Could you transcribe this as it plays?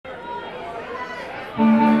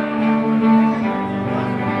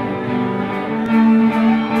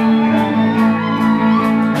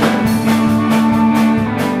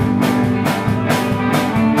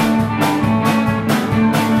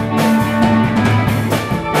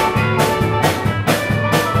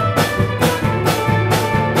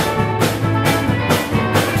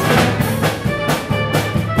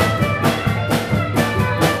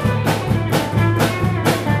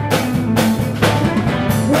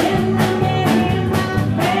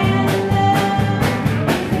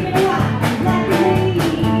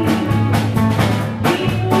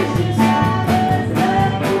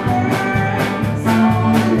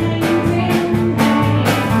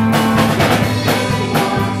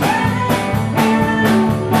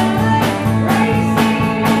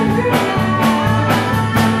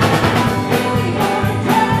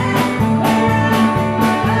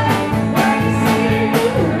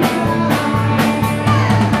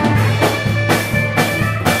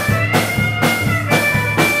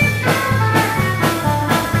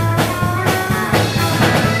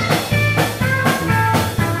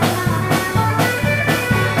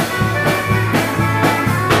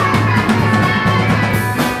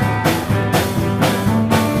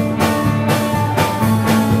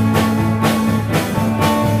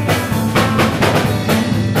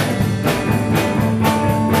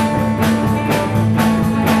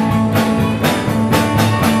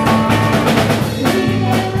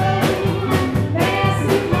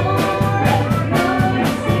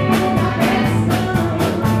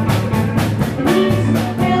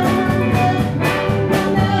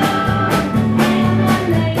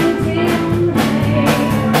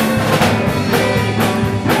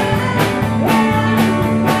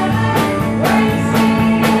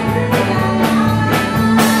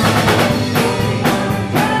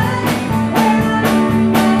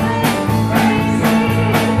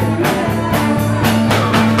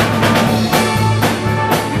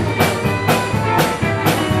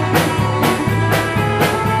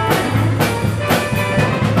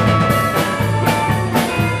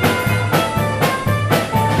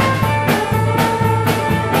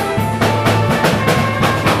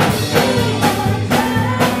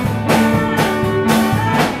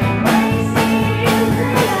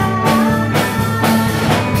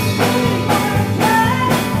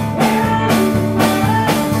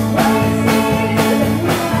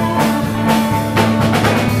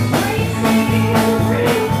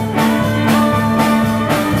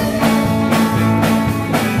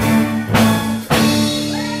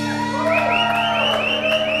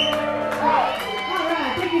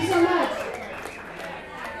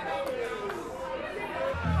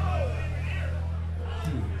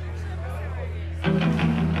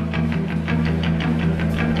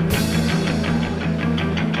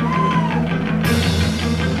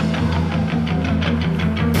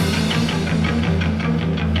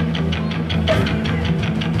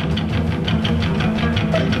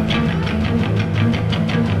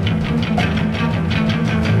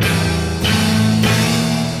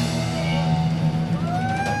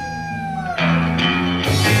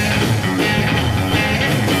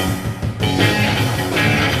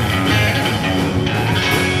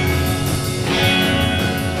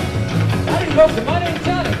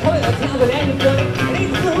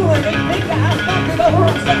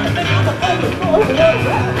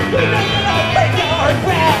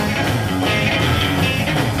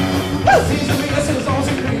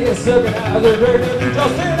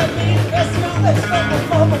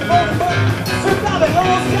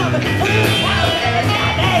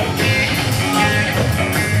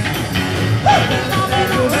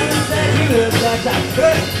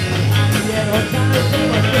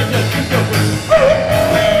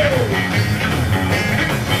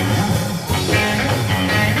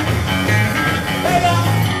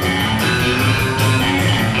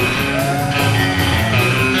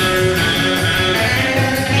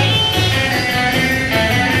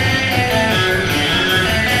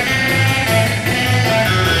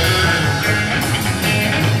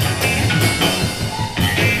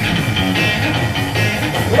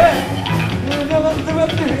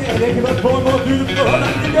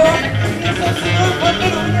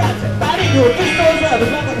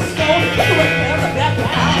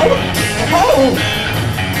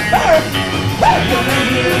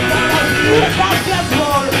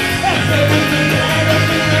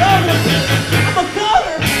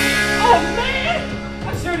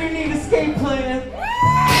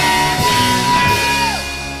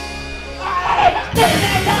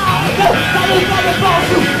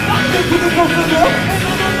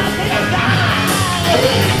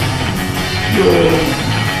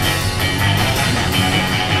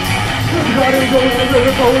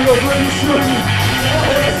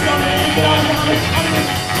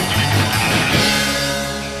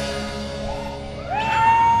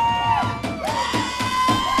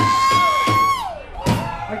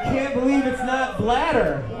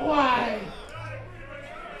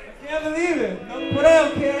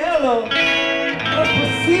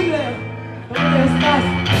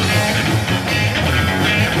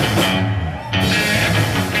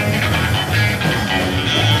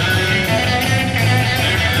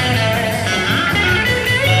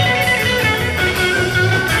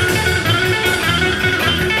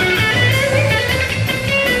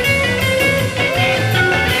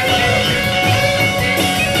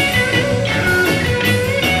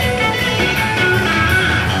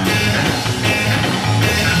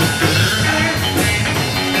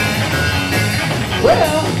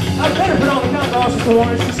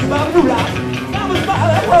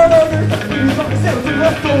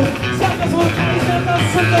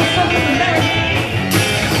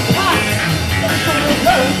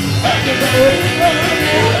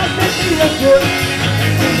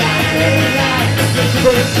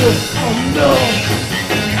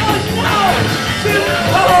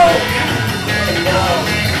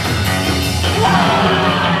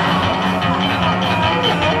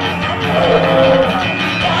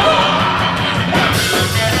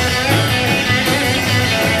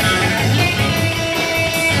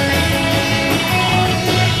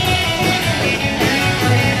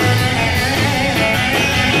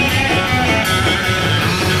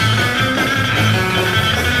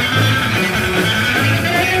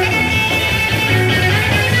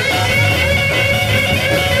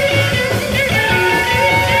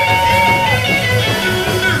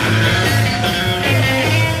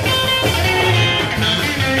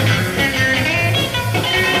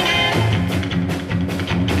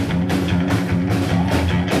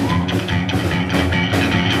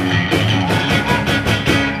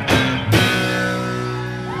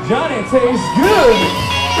Tastes good.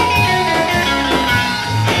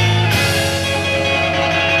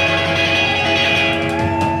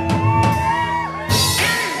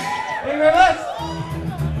 Thank you very much.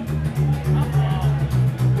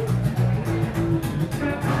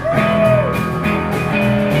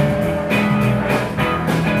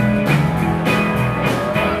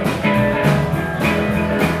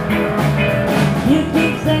 You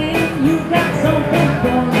keep saying you got something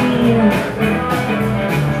for me.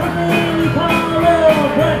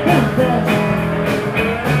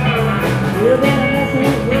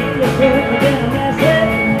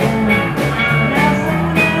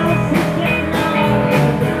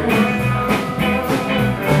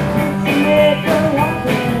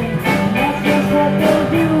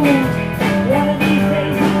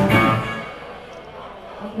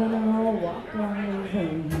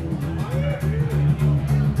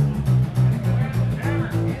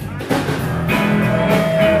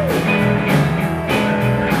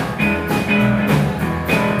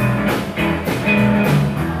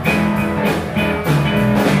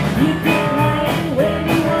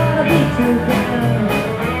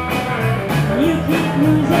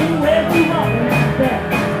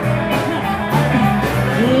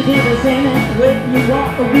 When you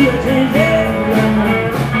want to be a change,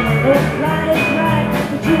 it's right,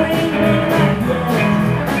 but you ain't been right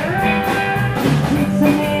yet.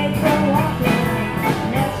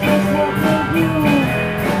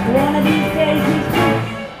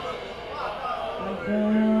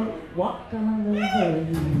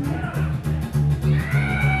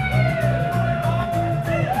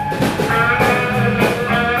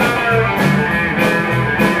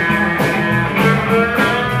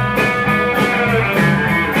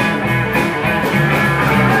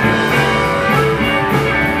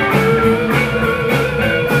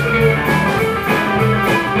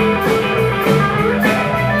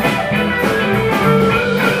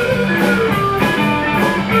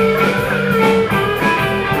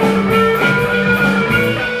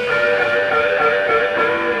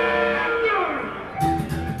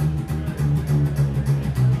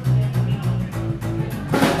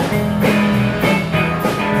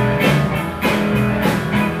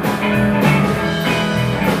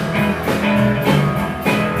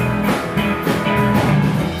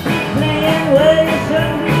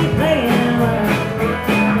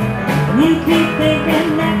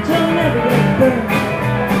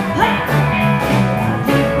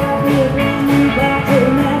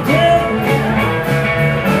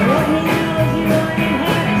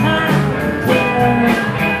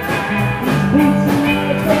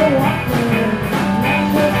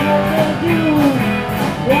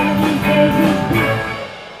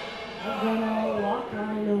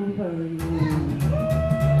 for you.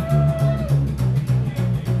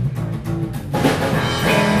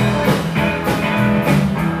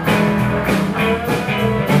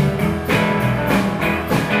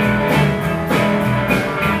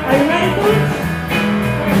 Are you ready, Boots?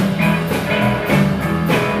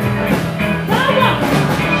 Come on!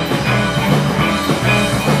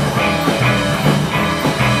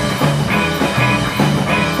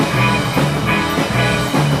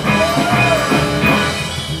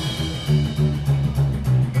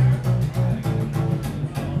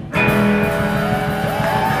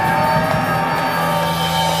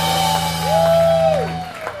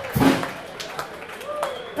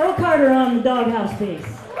 Earl Carter on the doghouse bass.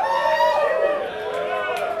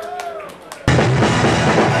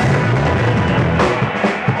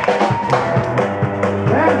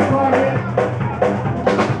 That's funny.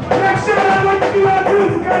 Next shot I'd like to do out here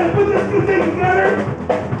is kind of put this new thing together.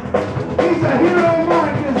 He's a hero of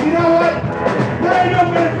mine because you know what? There ain't no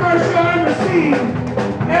better car show I've ever seen,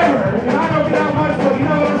 ever. And I don't get out much, but you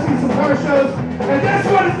know what? I've seen some car shows. And this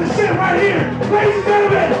one is the shit right here. Ladies and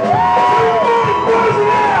gentlemen, everybody close it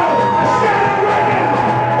out. A shout-out record.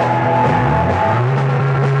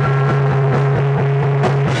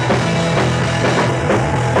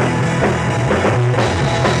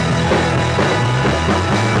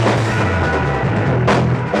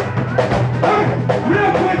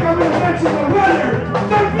 Real quick, I'm going to mention the weather.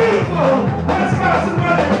 They're beautiful. Wisconsin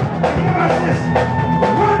weather. Give us this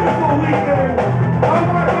wonderful weekend. Oh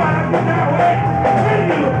my God, I cannot wait to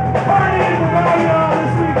continue partying with all y'all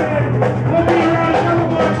this weekend. We'll be around a couple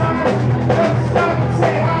more times. Let's stop and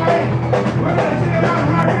say hi. We're going to check out and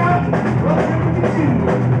rock out. We'll continue.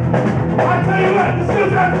 I'll tell you what, this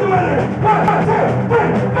goes out to the weather. 1, 2,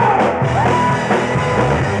 3, 4.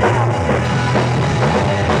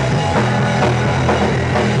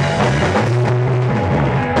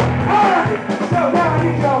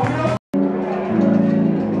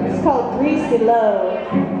 It's called Greasy Love.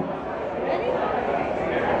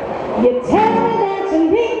 You tell me that you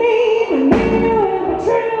need me, but me you ain't be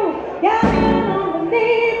true. Got me on the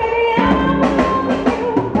knee, baby, I'm with you.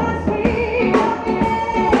 My sweet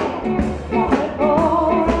Octane, want it all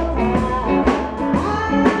the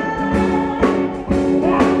time.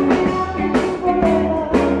 Got me on you forever,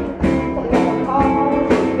 till the calls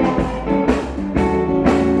you got.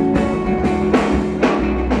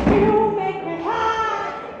 You make me high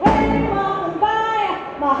when you walking by.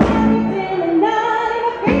 My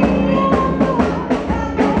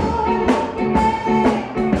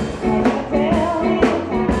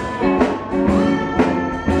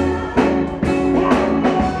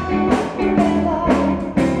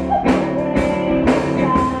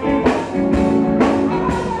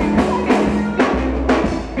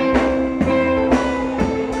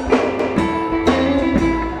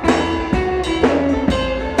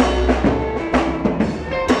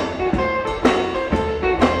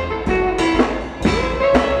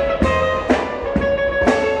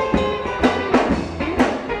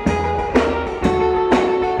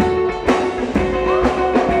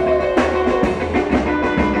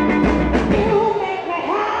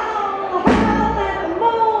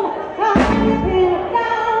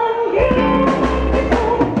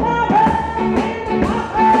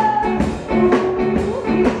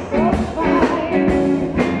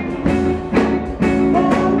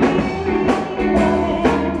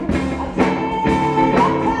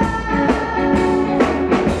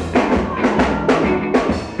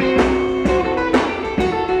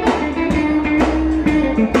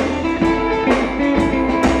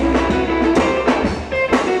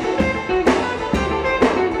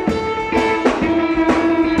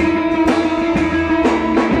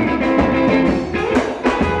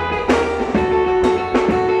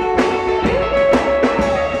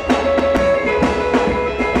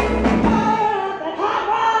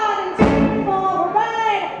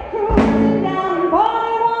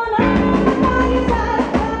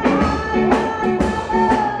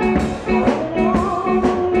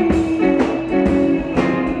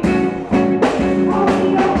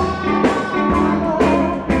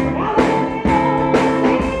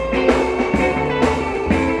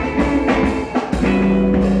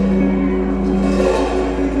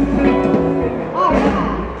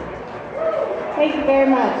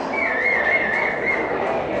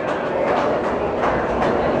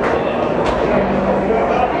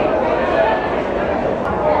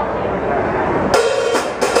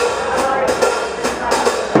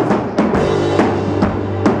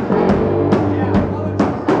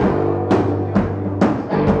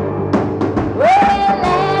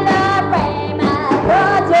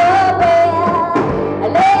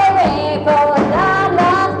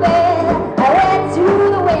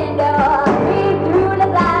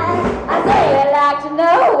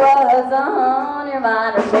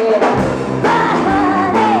said, my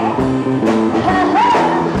honey, my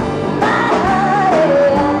honey.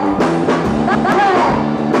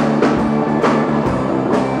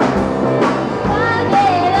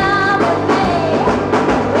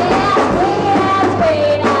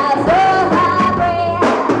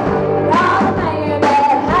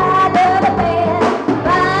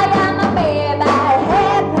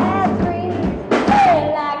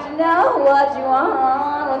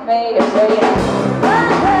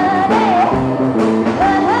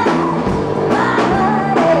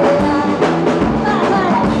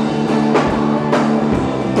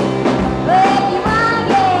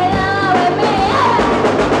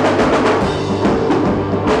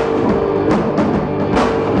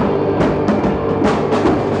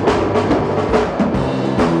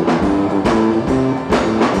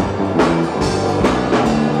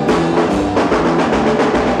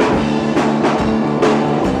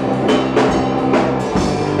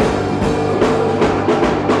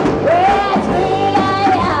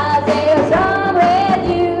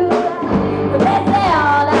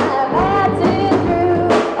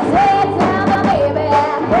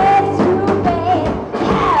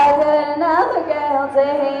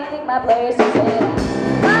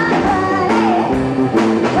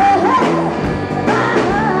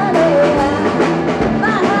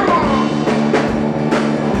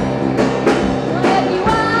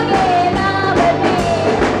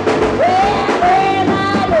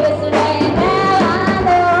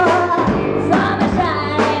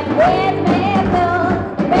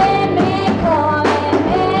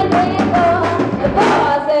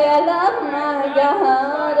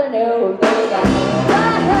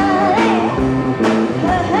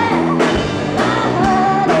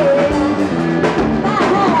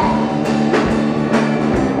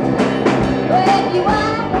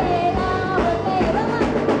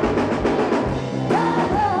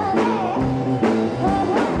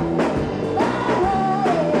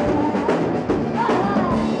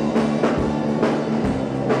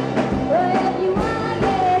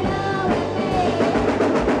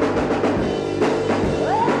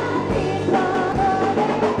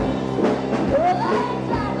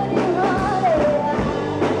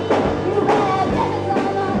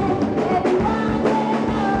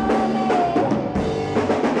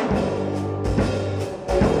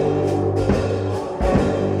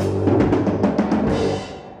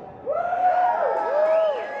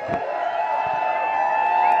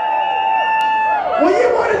 Well,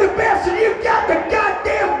 you wanted the best and you got the